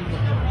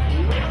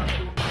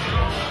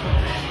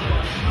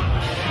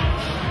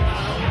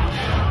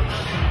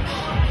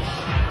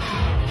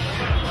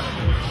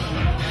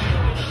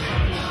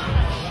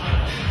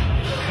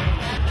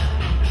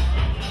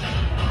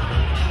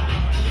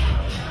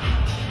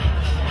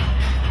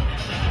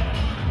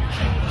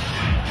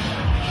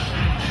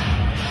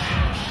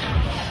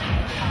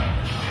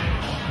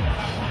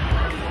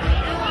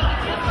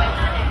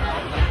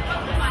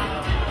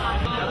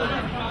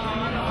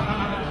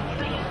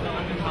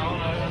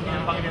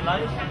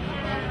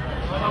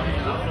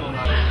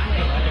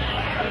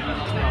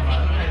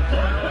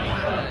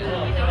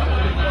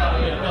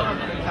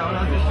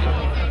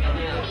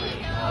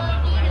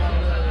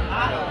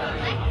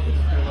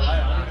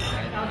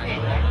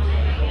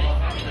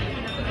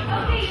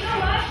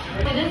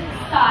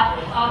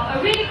 A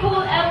really cool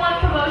M1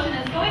 promotion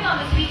is going on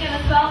this weekend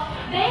as well.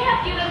 They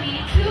have given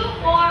me 2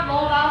 more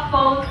mobile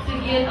phones to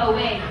give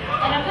away.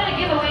 And I'm going to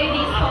give away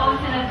these phones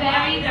in a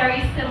very,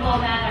 very simple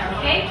manner,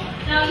 okay?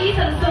 Now these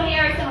are the Sony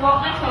Ericsson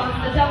Walkman phones,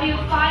 the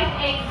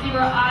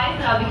W580i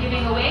that I'll be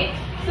giving away.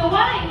 So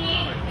what I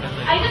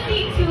just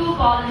need 2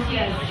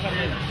 volunteers.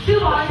 2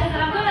 volunteers,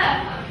 and I'm going to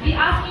be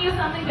asking you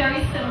something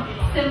very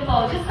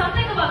simple. Just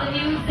something about the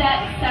new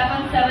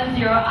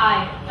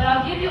Z770i. But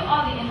I'll give you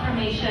all the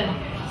information.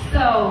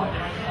 So,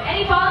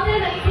 any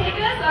volunteers, any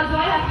takers, or do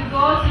I have to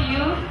go to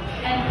you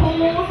and pull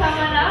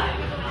someone up?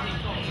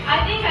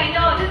 I think I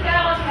know. This guy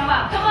wants to come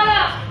up. Come on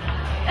up.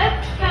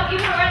 Let's give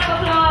him a round of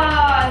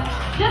applause.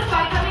 Just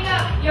by coming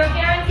up, you're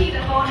guaranteed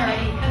the phone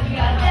already because we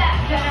are that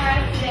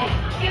generous today.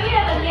 Can we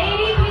have a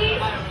lady,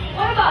 please?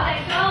 What about that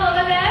girl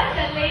over there?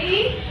 That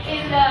lady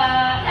in the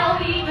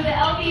LV with the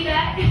LV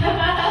bag.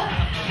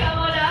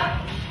 Come on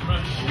up.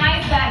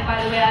 Nice bag, by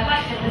the way. I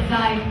like the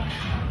design.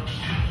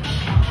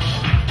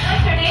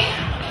 What's her name?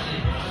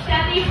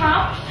 Stanley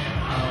from?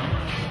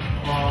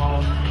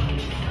 From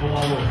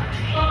Mobile World.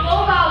 From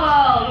Mobile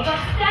World. We've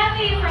got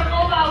Stanley from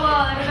Mobile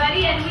World,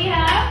 everybody. And we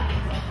have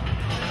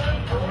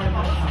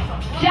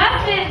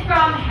Justin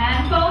from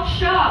Handphone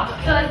Shop.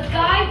 So it's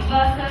guy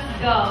versus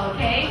girl,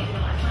 okay?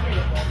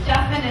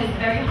 Justin is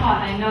very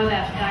hot, I know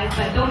that, guys,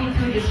 but don't be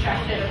too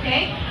distracted,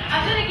 okay?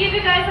 I'm going to give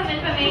you guys some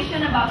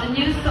information about the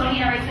new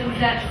Sony Ericsson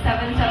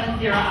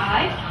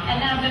Z770i,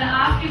 and then I'm going to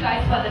ask you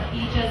guys what the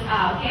features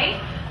are, okay?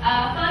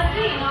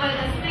 Firstly,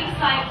 there's things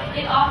like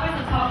it offers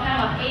a talk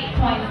time of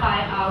 8.5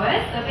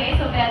 hours, okay,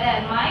 so bear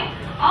that in mind.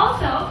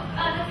 Also,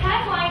 the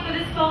tagline for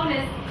this phone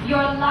is,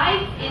 your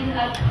life in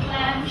a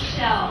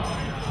clamshell,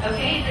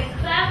 okay? The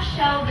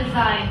clamshell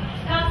design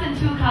comes in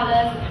 2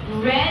 colors,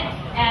 red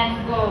and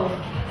gold.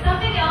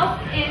 Something else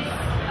is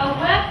a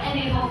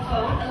web-enabled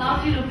phone,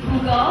 allows you to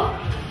Google,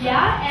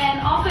 yeah,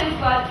 and also it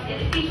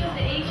features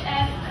the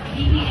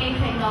HSDPA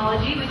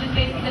technology, which is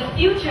basically the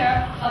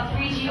future of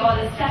 3G or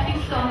the stepping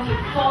stone to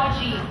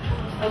 4G,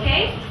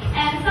 okay?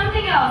 And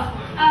something else,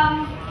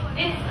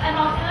 it's an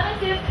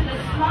alternative to the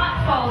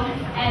smartphone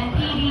and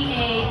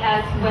PDA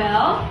as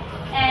well,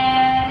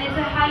 and it's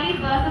a highly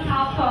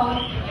versatile phone,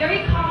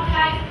 very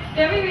compact,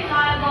 very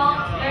reliable,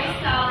 very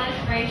stylish,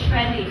 very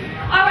trendy.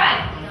 All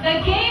right. The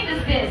game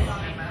is this.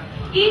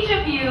 Each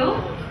of you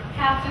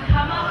has to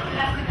come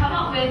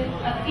up with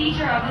a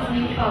feature of this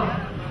new phone.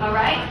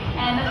 Alright?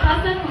 And the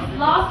person who's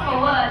lost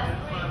for words,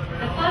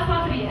 the first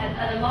one to be at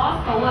a loss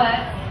for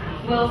words,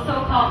 will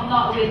so-called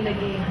not win the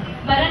game.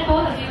 But then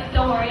both of you,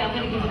 don't worry, I'm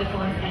going to give you the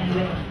phones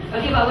anyway.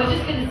 Okay, but we're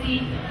just going to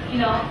see,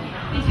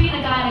 between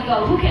a guy and a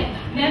girl, who can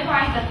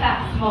memorize the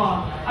facts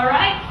more.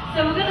 Alright?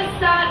 So we're going to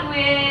start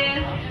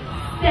with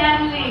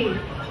Stanley.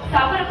 So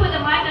I'm going to put the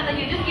mic under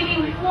you. Just give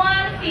me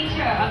one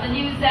feature of the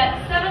new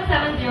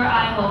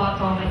Z770i mobile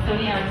phone by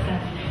Sony Ericsson.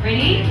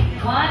 Ready?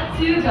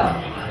 1, 2, go.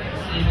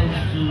 Able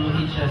to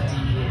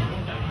HSDPA.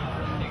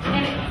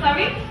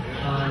 Sorry?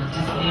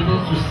 It's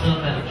able to serve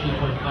at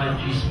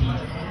 2.5G speed.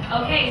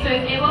 Okay, so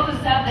it's able to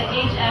serve the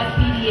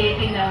HSPDA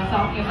thing that I was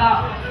talking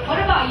about. What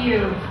about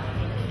you?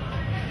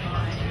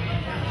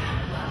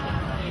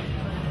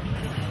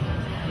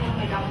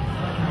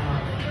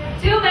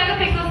 2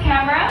 megapixels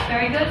camera,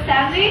 very good.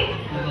 Stanley?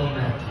 Google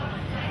Map.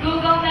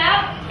 Google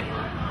Map.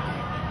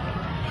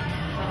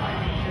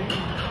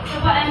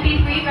 Super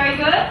MP3, very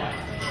good.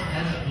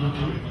 Has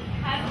Bluetooth.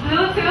 Has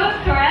Bluetooth,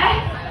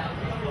 correct.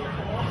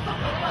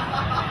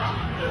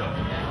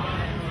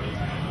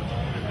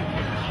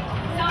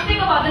 Something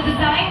about the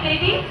design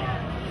right, maybe?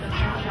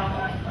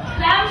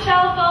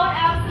 Clamshell phone,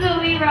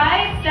 absolutely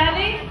right.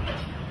 Stanley?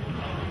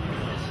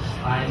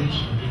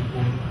 Stylish looking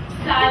phone.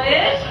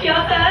 Stylish,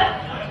 your turn.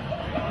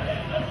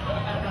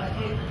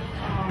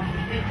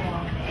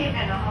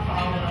 8.5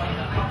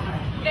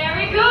 hours.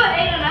 Very good,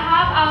 8.5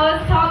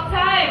 hours talk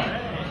time.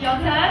 Your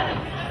turn.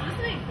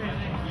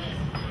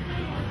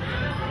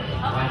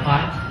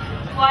 Wi-Fi.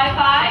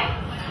 Wi-Fi.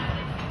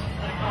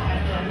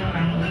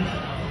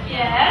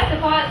 Yes,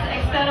 supports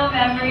external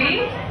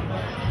memory.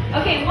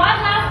 Okay, one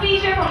last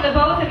feature from the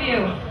both of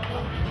you.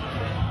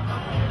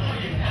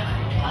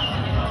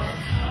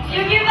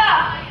 You give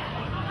up.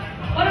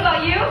 What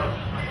about you?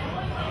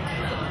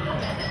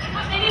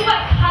 Maybe what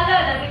color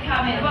does it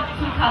come in? What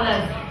two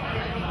colors?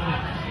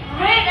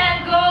 Red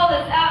and gold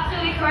is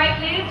absolutely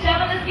correct. Ladies and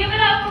gentlemen, let's give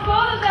it up for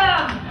both of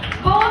them.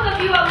 Both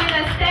of you are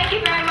winners. Thank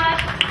you very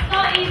much. It's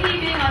not easy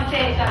being on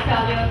stage, I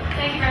tell you.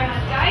 Thank you very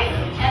much, guys.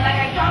 And like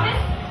I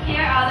promised,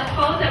 here are the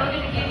phones that we're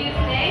going to give you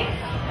today.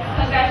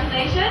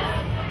 Congratulations.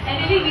 And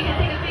maybe we can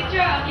take a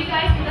picture of you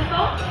guys with the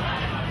phone.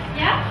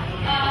 Yeah?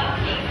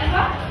 Pete as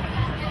well.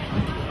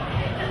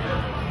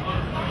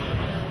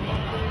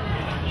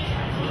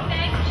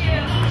 Thank you.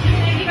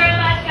 Thank you very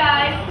much,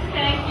 guys.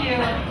 Thank you.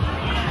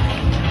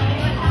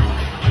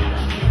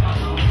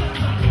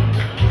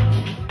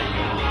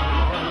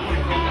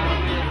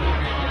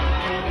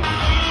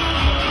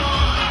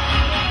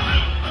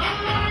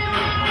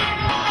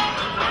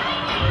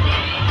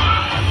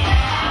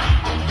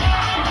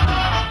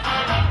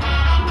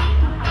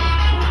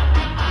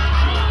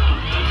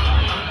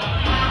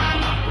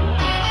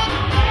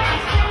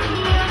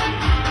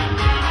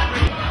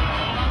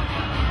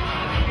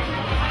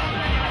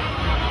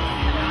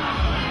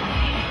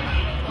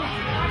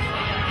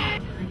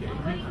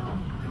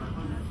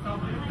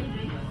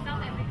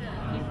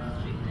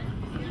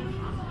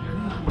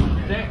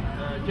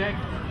 Jack, I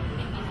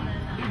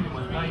think you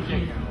must buy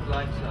Jack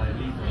lunch at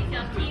least.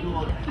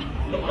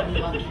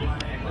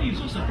 Why you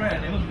so surprised? I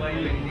never buy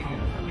you anything.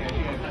 Okay, I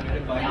think I can't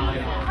even buy you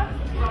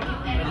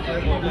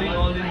anything. For doing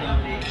all this, I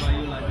will buy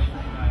you lunch.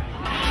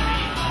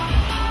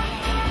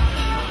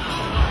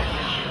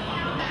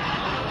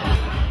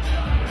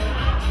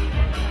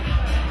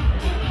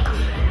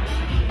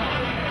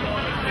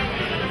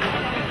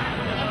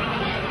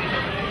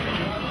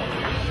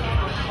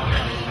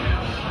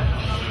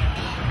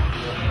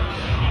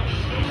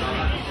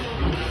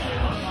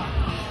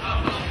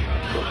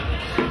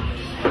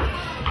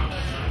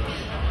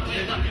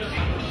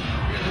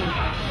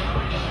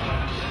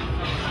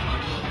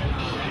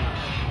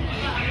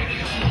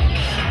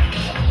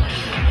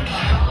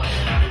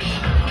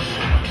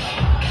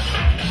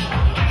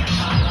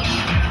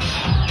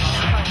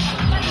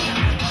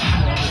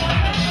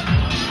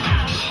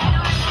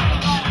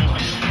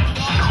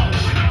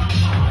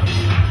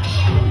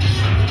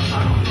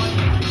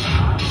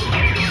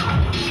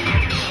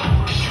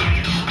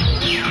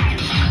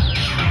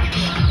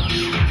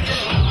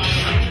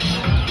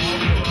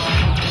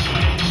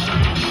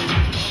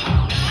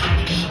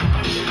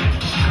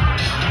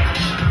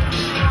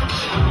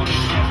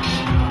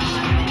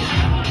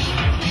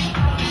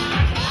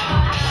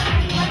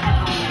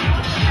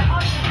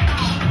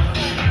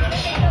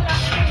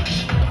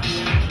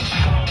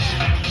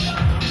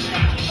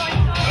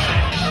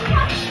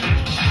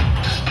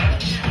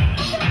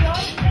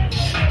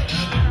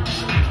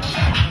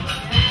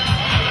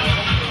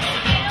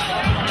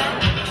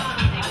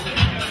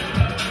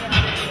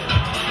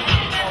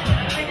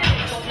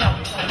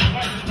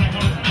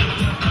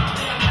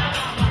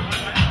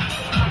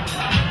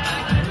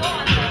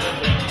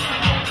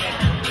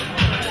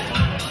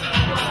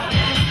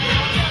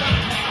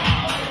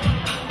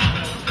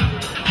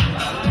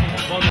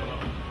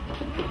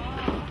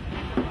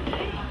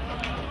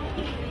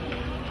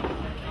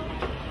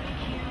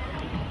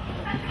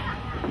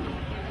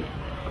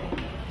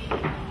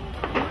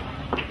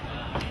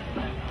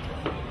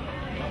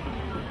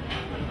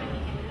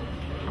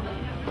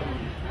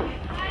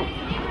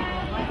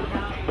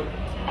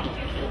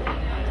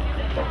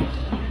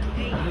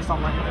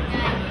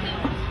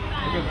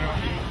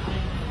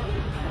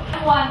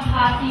 One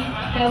party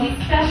that we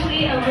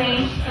specially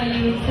arranged for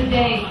you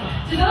today.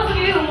 To those of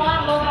you who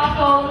want mobile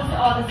phones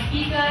or the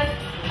speakers,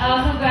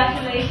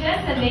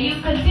 congratulations, and may you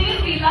continue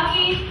to be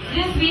lucky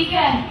this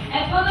weekend.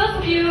 And for those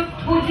of you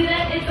who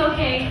didn't, it's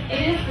okay.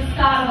 It is the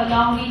start of a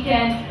long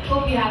weekend.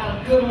 Hope you have a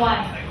good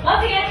one.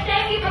 Once again,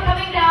 thank you for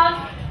coming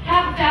down.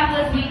 Have a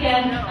fabulous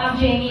weekend. I'm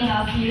Jamie, and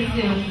I'll see you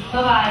soon.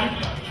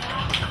 Bye-bye.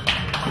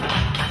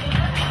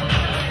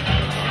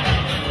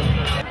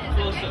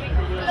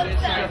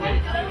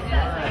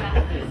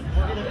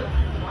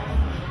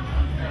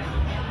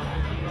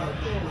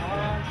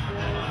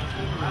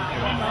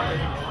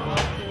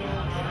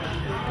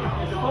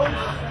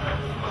 Folks,